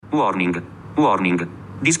Warning. Warning.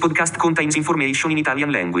 This podcast contains information in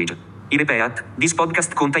Italian language. I repeat, this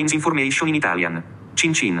podcast contains information in Italian.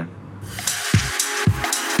 Cin cin.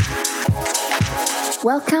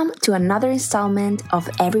 Welcome to another installment of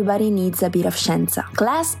Everybody Needs a Bit of Scienza.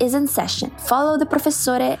 Class is in session. Follow the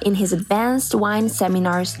Professore in his advanced wine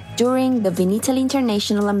seminars during the Vinitaly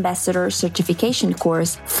International Ambassador Certification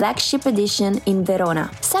Course Flagship Edition in Verona.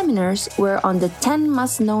 Seminars were on the 10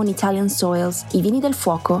 must-known Italian soils, I vini del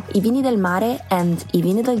fuoco, I vini del mare, and I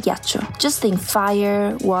vini del ghiaccio. Just think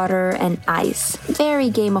fire, water, and ice. Very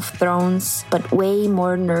Game of Thrones, but way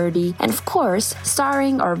more nerdy, and of course,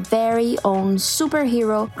 starring our very own superhero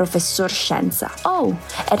Professor Scienza. Oh,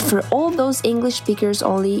 and for all those English speakers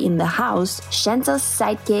only in the house, Scienza's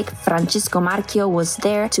sidekick Francisco Marchio was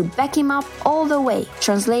there to back him up all the way,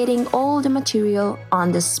 translating all the material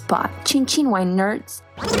on the spot. Cin cin, wine nerds!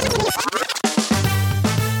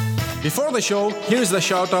 Before the show, here's the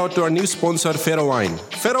shout out to our new sponsor, Fero Wine.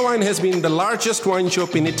 Fero Wine has been the largest wine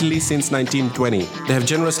shop in Italy since 1920. They have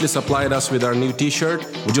generously supplied us with our new t-shirt.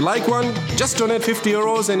 Would you like one? Just donate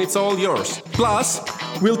 €50 and it's all yours. Plus,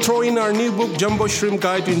 we'll throw in our new book, Jumbo Shrimp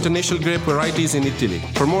Guide to International Grape Varieties in Italy.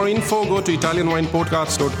 For more info, go to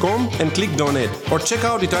italianwinepodcast.com and click donate. Or check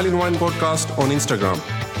out Italian Wine Podcast on Instagram.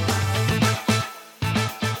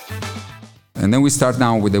 And then we start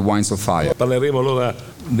now with the wines of fire. Parleremo allora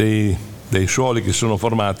dei suoli che sono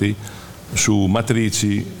formati su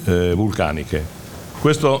matrici vulcaniche.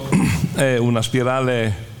 Questo è una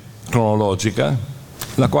spirale cronologica,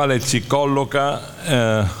 la quale ci colloca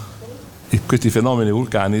questi fenomeni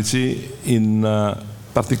vulcanici in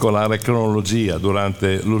particolare cronologia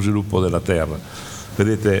durante lo sviluppo della Terra.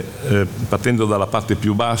 Vedete, partendo dalla parte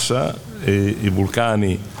più bassa, i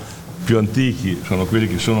vulcani più antichi sono quelli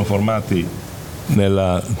che sono formati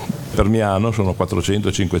nel Permiano, sono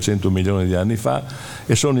 400-500 milioni di anni fa,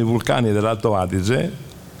 e sono i vulcani dell'Alto Adige,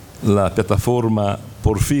 la piattaforma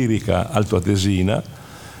porfirica altoatesina,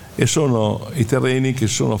 e sono i terreni che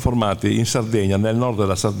sono formati in Sardegna, nel nord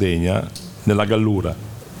della Sardegna, nella Gallura.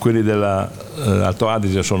 Quelli dell'Alto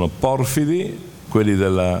Adige sono porfidi, quelli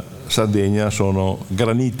della Sardegna sono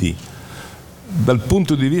graniti. Dal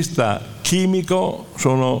punto di vista chimico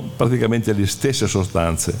sono praticamente le stesse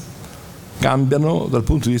sostanze. Cambiano dal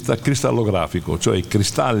punto di vista cristallografico, cioè i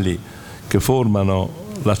cristalli che formano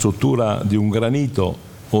la struttura di un granito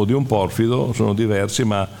o di un porfido sono diversi,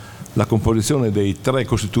 ma la composizione dei tre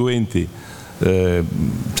costituenti,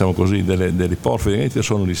 diciamo così, dei porfidi e graniti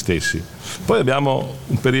sono gli stessi. Poi abbiamo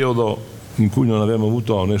un periodo in cui non abbiamo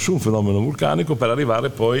avuto nessun fenomeno vulcanico, per arrivare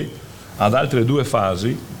poi ad altre due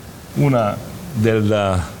fasi, una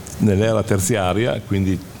nell'era terziaria,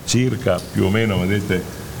 quindi circa più o meno,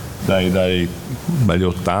 vedete, dagli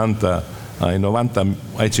 80 ai 90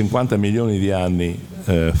 ai 50 milioni di anni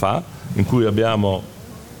fa, in cui abbiamo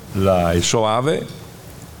il Soave,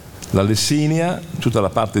 la Lessinia, tutta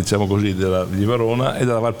la parte, diciamo così, di Verona e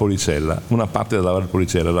della Valpolicella, una parte della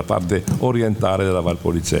Valpolicella, la parte orientale della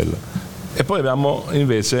Valpolicella. E poi abbiamo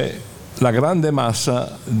invece la grande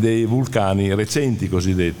massa dei vulcani recenti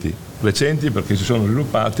cosiddetti, recenti perché si sono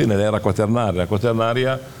sviluppati nell'era quaternaria. La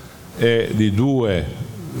quaternaria è di 2,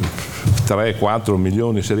 3, 4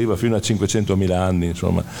 milioni, si arriva fino a 500.000 anni,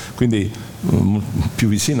 insomma, quindi più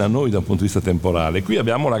vicina a noi da un punto di vista temporale. Qui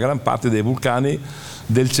abbiamo la gran parte dei vulcani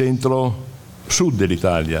del centro-sud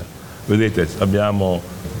dell'Italia. Vedete, abbiamo,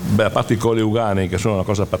 a parte i Colli Euganei, che sono una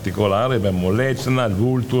cosa particolare, abbiamo l'Etna, il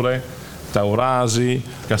Vulture, Taurasi,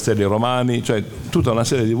 Castelli Romani, cioè tutta una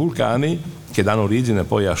serie di vulcani che danno origine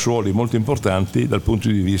poi a suoli molto importanti dal punto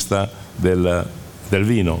di vista del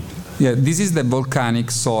vino. Yeah, this is the volcanic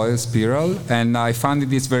soil spiral, and I found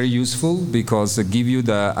it is very useful because it gives you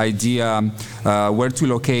the idea where to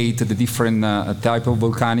locate the different type of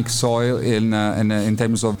volcanic soil in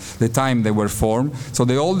terms of the time they were formed. So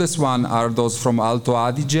the oldest one are those from Alto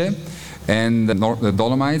Adige and the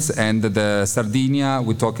Dolomites, and the Sardinia,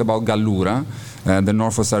 we talk about Gallura, the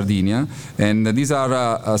north of Sardinia, and these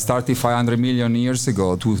are started 500 million years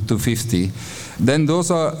ago to 250. Then those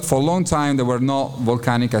are, for a long time there were no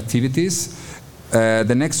volcanic activities.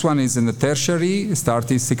 The next one is in the tertiary,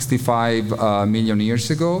 started 65 million years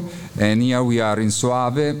ago, and here we are in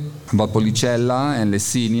Soave, Valpolicella and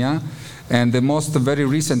Lessinia. And the most very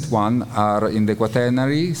recent one are in the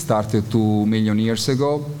Quaternary, started 2 million years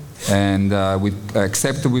ago, and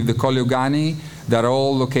except with the Colli Euganei, they're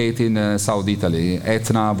all located in South Italy,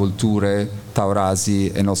 Etna, Vulture,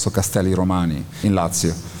 Taurasi and also Castelli Romani in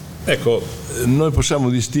Lazio. Ecco, noi possiamo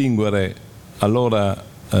distinguere allora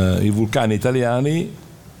i vulcani italiani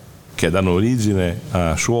che danno origine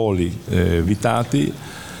a suoli vitati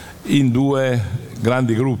in due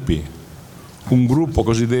grandi gruppi, un gruppo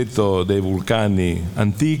cosiddetto dei vulcani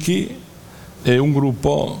antichi e un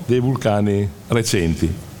gruppo dei vulcani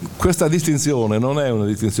recenti. Questa distinzione non è una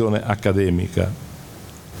distinzione accademica,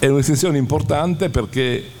 è una distinzione importante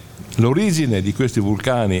perché l'origine di questi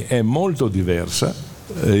vulcani è molto diversa.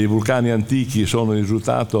 I vulcani antichi sono il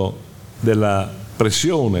risultato della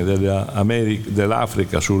pressione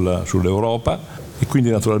dell'Africa sull'Europa e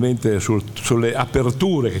quindi naturalmente sulle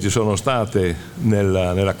aperture che ci sono state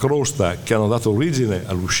nella crosta che hanno dato origine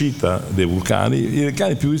all'uscita dei vulcani. I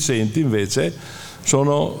vulcani più recenti invece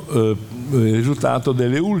sono il risultato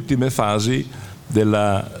delle ultime fasi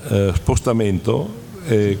del spostamento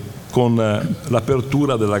con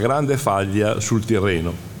l'apertura della grande faglia sul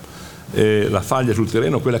Tirreno. La faglia sul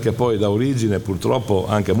Tirreno, quella che poi dà origine purtroppo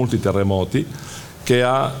anche a molti terremoti, che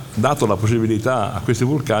ha dato la possibilità a questi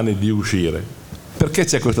vulcani di uscire. Perché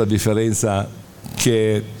c'è questa differenza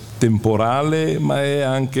che è temporale ma è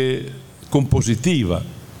anche compositiva?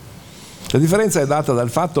 La differenza è data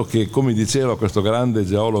dal fatto che, come diceva questo grande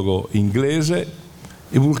geologo inglese,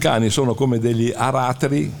 i vulcani sono come degli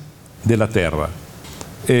aratri della Terra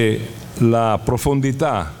e la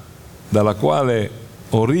profondità dalla quale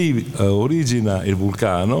origina il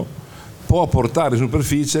vulcano può portare in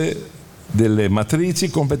superficie delle matrici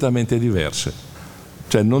completamente diverse.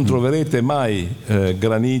 Cioè non troverete mai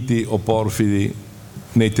graniti o porfidi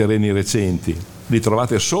nei terreni recenti, li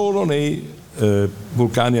trovate solo nei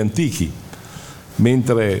vulcani antichi,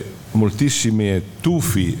 mentre moltissimi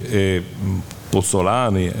tufi e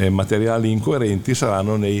pozzolani e materiali incoerenti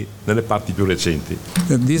saranno nelle parti più recenti.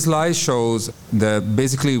 This slide shows that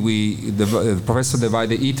basically the professor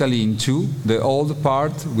divided Italy in two, the old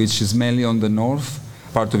part, which is mainly on the north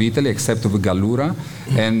part of Italy, except of Gallura,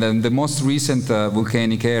 and then the most recent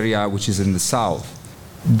volcanic area, which is in the south.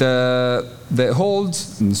 The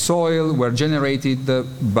holes in soil were generated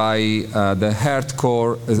by the earth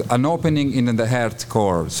core, an opening in the earth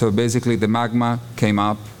core. So basically the magma came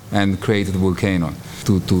up and created the volcano,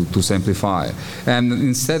 to simplify. And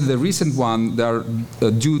instead the recent one, they are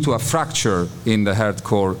due to a fracture in the earth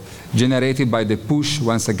core generated by the push,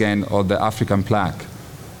 once again, of the African plaque.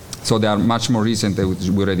 So they are much more recent,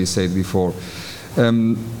 as we already said before.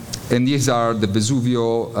 And these are the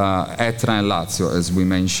Vesuvio, Etna, and Lazio, as we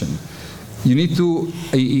mentioned. You need to,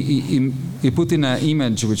 you put in an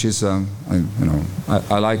image, which is, I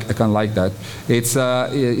kind of like that. It's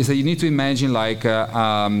you need to imagine like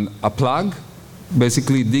a plug,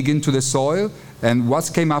 basically dig into the soil, and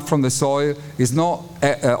what came up from the soil is not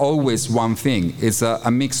always one thing. It's a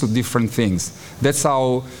mix of different things. That's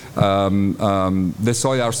how the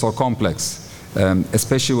soil are so complex,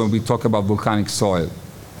 especially when we talk about volcanic soil.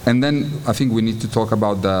 And then I think we need to talk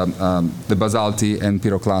about the basalti and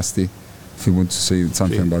pyroclasti, if you want to say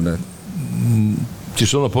something about that. Ci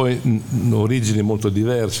sono poi origini molto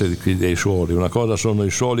diverse dei suoli. Una cosa sono i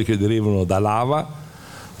suoli che derivano da lava,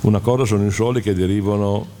 una cosa sono i suoli che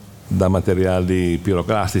derivano da materiali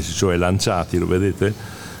piroclastici, cioè lanciati, lo vedete?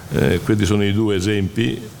 Questi sono i due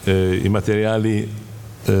esempi. I materiali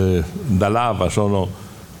da lava escono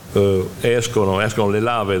le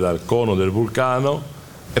lave dal cono del vulcano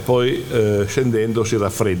e poi scendendo si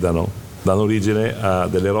raffreddano, danno origine a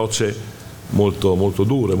delle rocce molto, molto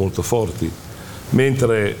dure, molto forti.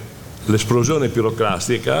 Mentre l'esplosione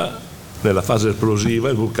piroclastica, nella fase esplosiva,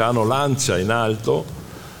 il vulcano lancia in alto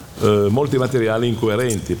molti materiali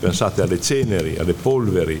incoerenti. Pensate alle ceneri, alle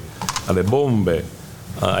polveri, alle bombe,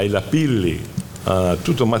 ai lapilli,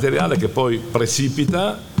 tutto un materiale che poi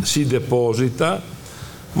precipita, si deposita,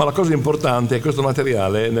 ma la cosa importante è che questo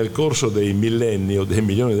materiale nel corso dei millenni o dei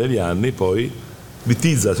milioni degli anni poi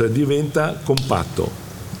litizza, cioè diventa compatto,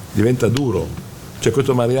 diventa duro. Cioè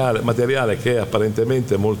questo materiale che è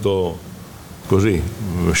apparentemente molto così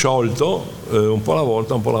sciolto, un po' alla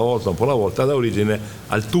volta dà origine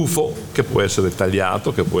al tufo, che può essere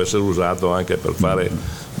tagliato, che può essere usato anche per fare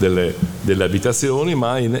delle abitazioni,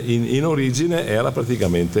 ma in origine era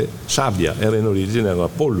praticamente sabbia, era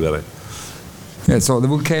polvere. Yeah, so the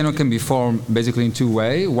volcano can be formed basically in two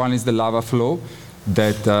ways. One is the lava flow,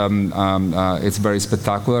 that it's very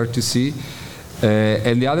spectacular to see,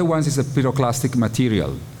 and the other one is the pyroclastic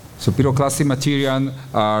material. So pyroclastic material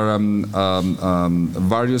are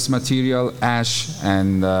various material, ash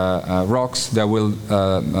and rocks that will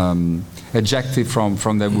ejected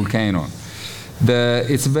from the volcano.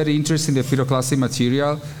 It's very interesting, the pyroclastic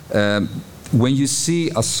material. When you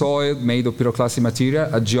see a soil made of pyroclastic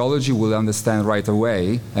material, a geology will understand right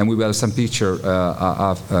away, and we will have some picture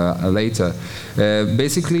later.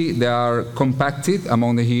 Basically, they are compacted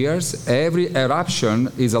among the years. Every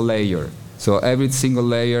eruption is a layer. So every single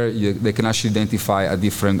layer, they can actually identify a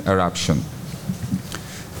different eruption.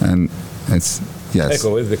 And it's, yes.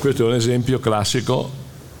 Ecco, vedete, questo è un esempio classico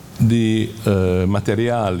di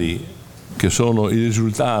materiali che sono il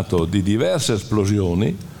risultato di diverse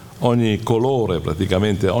esplosioni. Ogni colore,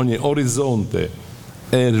 praticamente ogni orizzonte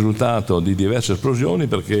è il risultato di diverse esplosioni,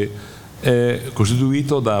 perché è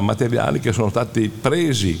costituito da materiali che sono stati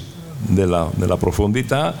presi nella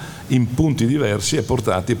profondità in punti diversi e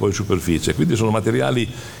portati poi in superficie. Quindi sono materiali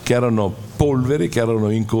che erano polveri, che erano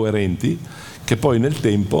incoerenti, che poi nel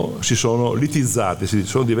tempo si sono litizzati,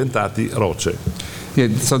 sono diventati rocce. Yeah,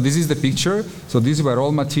 so this is the picture. So these were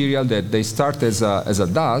all material that they start as a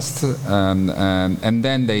dust, and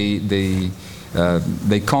then they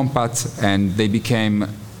compact and they became,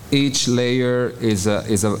 each layer is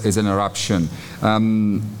an eruption.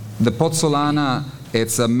 The pozzolana,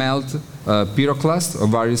 it's a melt pyroclast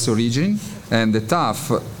of various origin, and the tuff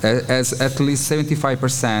has at least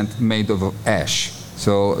 75% made of ash.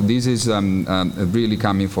 So this is really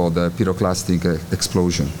coming for the pyroclastic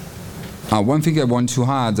explosion. One thing I want to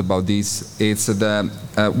add about this is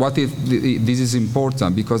this is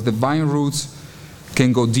important, because the vine roots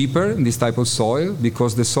can go deeper in this type of soil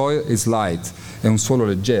because the soil is light. È un suolo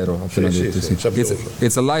leggero, appena detto. Sì.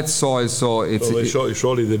 It's a light soil, so it's... Sono i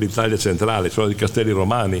suoli dell'Italia centrale, i suoli di Castelli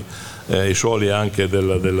Romani, i suoli anche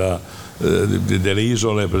delle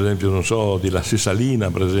isole, per esempio, non so, di La Sissalina,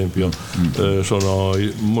 per esempio. Sono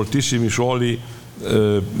moltissimi suoli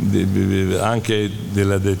anche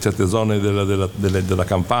di certe zone della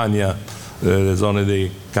Campania, le zone dei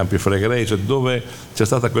Campi Flegrei, cioè dove c'è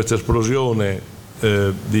stata questa esplosione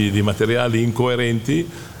di materiali incoerenti.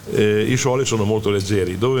 I suoli sono molto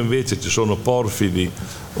leggeri, dove invece ci sono porfidi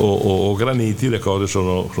o graniti le cose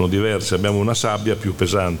sono diverse, abbiamo una sabbia più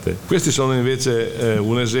pesante. Questi sono invece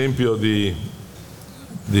un esempio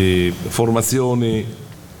di formazioni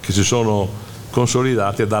che si sono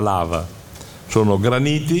consolidate da lava. Sono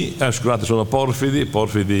graniti, sono porfidi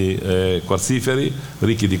quarziferi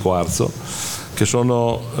ricchi di quarzo, che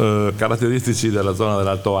sono caratteristici della zona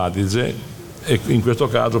dell'Alto Adige, e in questo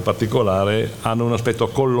caso particolare hanno un aspetto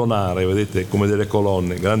colonnare, vedete, come delle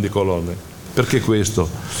colonne, grandi colonne. Perché questo?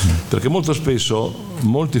 Perché molto spesso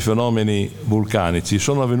molti fenomeni vulcanici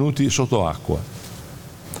sono avvenuti sotto acqua,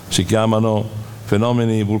 si chiamano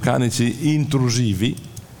fenomeni vulcanici intrusivi,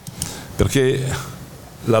 perché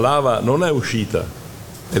la lava non è uscita,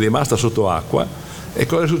 è rimasta sotto acqua. E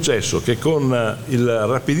cosa è successo? Che con il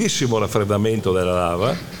rapidissimo raffreddamento della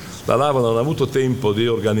lava, la lava non ha avuto tempo di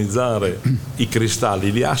organizzare i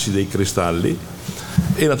cristalli, gli assi dei cristalli,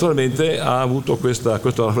 e naturalmente ha avuto questo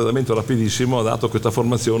raffreddamento rapidissimo, ha dato questa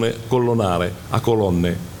formazione colonnare, a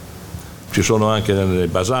colonne. Ci sono anche nei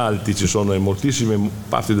basalti, ci sono in moltissime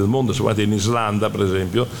parti del mondo, se guardate in Islanda per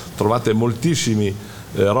esempio, trovate moltissime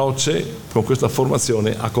rocce con questa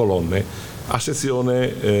formazione a colonne, a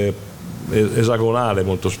sezione esagonale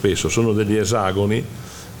molto spesso, sono degli esagoni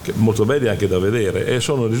molto belli anche da vedere, e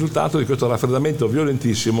sono il risultato di questo raffreddamento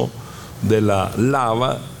violentissimo della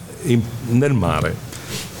lava nel mare.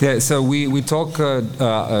 Yeah, so we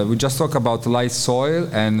just talk about light soil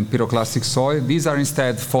and pyroclastic soil. These are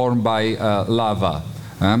instead formed by lava.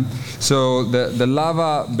 So the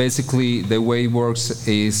lava, basically, the way it works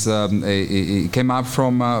is it came up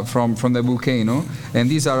from the volcano, and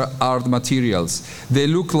these are hard materials. They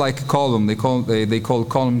look like column. They call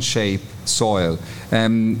column-shaped soil.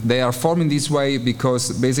 They are formed in this way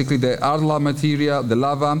because basically the hard lava material, the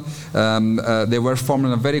lava, they were formed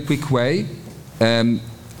in a very quick way.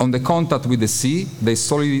 On the contact with the sea, they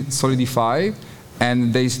solidify,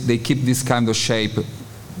 and they keep this kind of shape,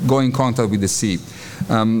 going in contact with the sea.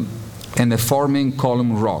 And they're forming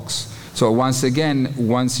column rocks. So once again,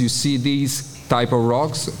 once you see these type of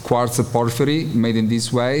rocks, quartz porphyry made in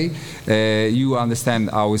this way, you understand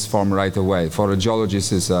how it's formed right away. For a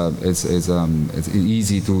geologist, it's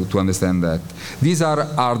easy to understand that. These are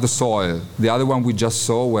hard soil. The other one we just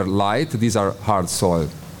saw were light. These are hard soil.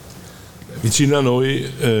 Vicino a noi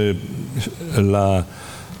la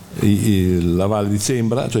Val di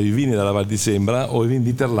Cembra, cioè i vini della Val di Cembra o i vini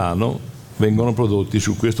di Terlano vengono prodotti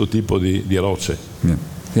su questo tipo di rocce.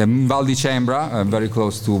 Yeah, Val di Cembra, very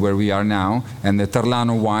close to where we are now, and the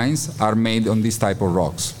Terlano wines are made on this type of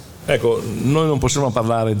rocks. Ecco, noi non possiamo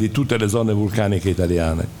parlare di tutte le zone vulcaniche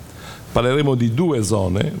italiane. Parleremo di due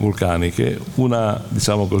zone vulcaniche, una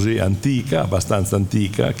diciamo così antica, abbastanza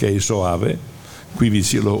antica, che è il Soave. Qui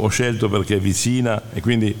vicino, ho scelto perché è vicina e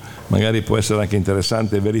quindi magari può essere anche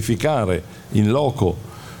interessante verificare in loco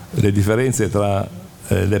le differenze tra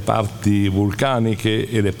le parti vulcaniche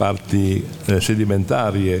e le parti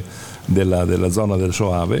sedimentarie della zona del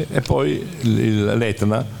Soave, e poi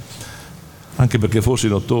l'Etna, anche perché forse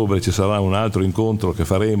in ottobre ci sarà un altro incontro che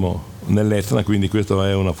faremo nell'Etna, quindi questa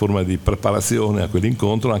è una forma di preparazione a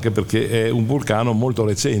quell'incontro, anche perché è un vulcano molto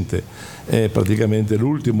recente, è praticamente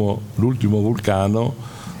l'ultimo vulcano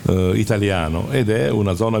italiano, ed è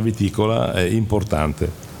una zona viticola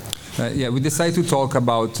importante. We decided to talk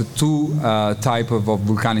about two types of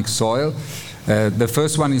volcanic soil. The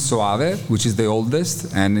first one is Soave, which is the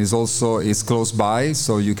oldest and is close by,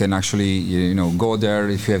 so you can actually go there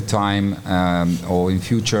if you have time or in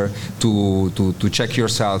future to check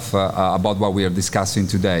yourself about what we are discussing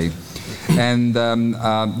today. And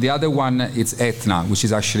the other one is Etna, which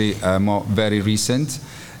is actually very recent.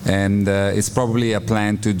 And it's probably a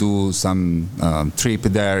plan to do some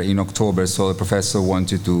trip there in October, so the professor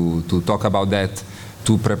wanted to talk about that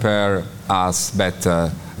to prepare us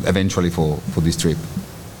better eventually for this trip.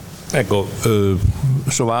 Ecco,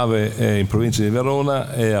 Soave è in provincia di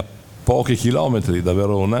Verona, è a pochi chilometri da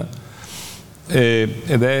Verona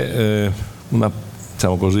ed è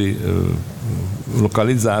diciamo così,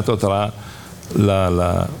 localizzato tra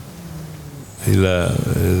la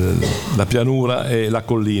pianura e la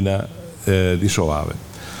collina di Soave.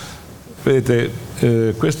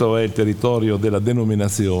 Vedete, questo è il territorio della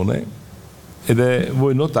denominazione ed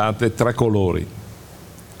voi notate 3 colori.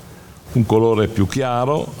 Un colore più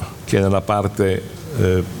chiaro, che è nella parte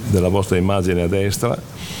della vostra immagine a destra,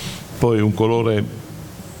 poi un colore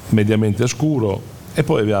mediamente scuro e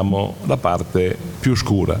poi abbiamo la parte più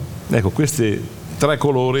scura. Ecco, questi 3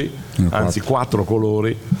 colori, anzi 4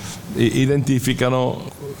 colori, identificano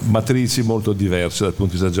matrici molto diverse dal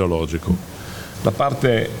punto di vista geologico. La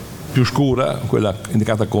parte più scura, quella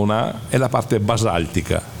indicata con A, è la parte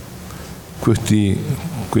basaltica.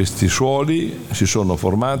 Questi suoli si sono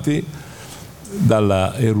formati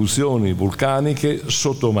dalle eruzioni vulcaniche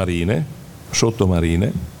sottomarine.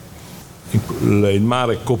 Il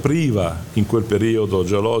mare copriva in quel periodo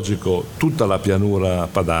geologico tutta la pianura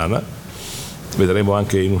padana. Vedremo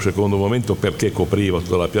anche in un secondo momento perché copriva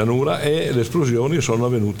tutta la pianura, e le esplosioni sono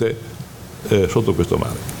avvenute sotto questo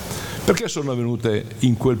mare. Perché sono avvenute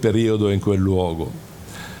in quel periodo e in quel luogo?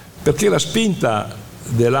 Perché la spinta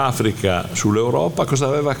dell'Africa sull'Europa cosa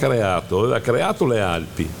aveva creato? Aveva creato le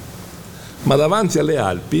Alpi, ma davanti alle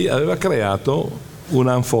Alpi aveva creato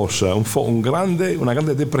un'anfossa, una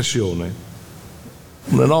grande depressione,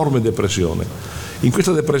 un'enorme depressione. In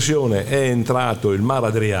questa depressione è entrato il Mar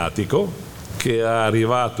Adriatico, che è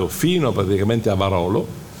arrivato fino praticamente a Barolo,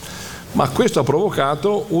 ma questo ha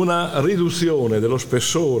provocato una riduzione dello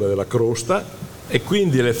spessore della crosta, e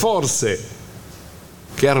quindi le forze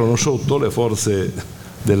che erano sotto, le forze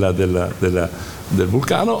del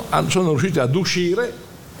vulcano, sono riuscite ad uscire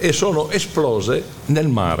e sono esplose nel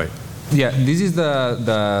mare. Yeah, this is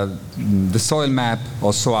the soil map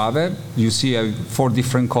of Soave. You see 4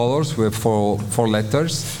 different colors with four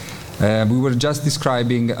letters. We were just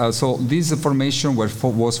describing, so this formation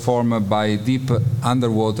was formed by deep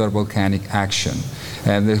underwater volcanic action.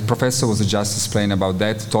 And the professor was just explaining about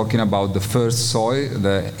that, talking about the first soil,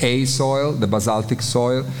 the A soil, the basaltic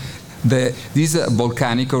soil. This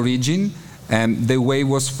volcanic origin, and the way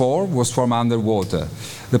was formed underwater.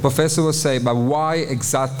 The professor was saying, but why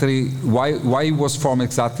it was formed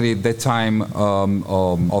exactly at that time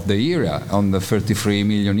of the era, on the 33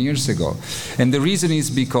 million years ago? And the reason is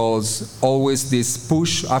because always this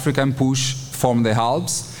African push from the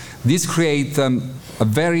Alps. This create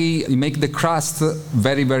make the crust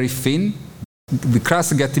very, very thin. The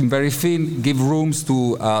crust getting very thin give rooms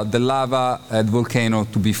to the lava at the volcano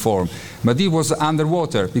to be formed. But it was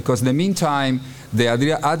underwater because in the meantime the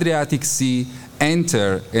Adriatic Sea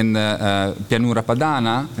entered in the Pianura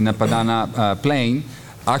Padana, in the Padana plain.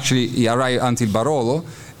 Actually, it arrived until Barolo,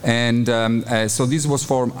 and so this was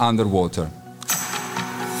formed underwater.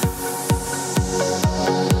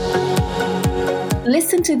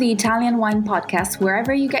 Listen to the Italian Wine Podcast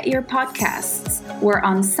wherever you get your podcasts. We're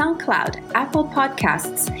on SoundCloud, Apple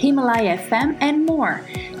Podcasts, Himalaya FM, and more.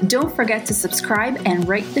 Don't forget to subscribe and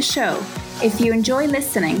rate the show. If you enjoy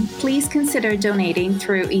listening, please consider donating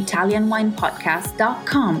through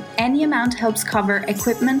ItalianWinePodcast.com. Any amount helps cover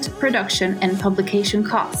equipment, production, and publication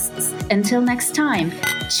costs. Until next time,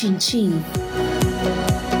 cin cin.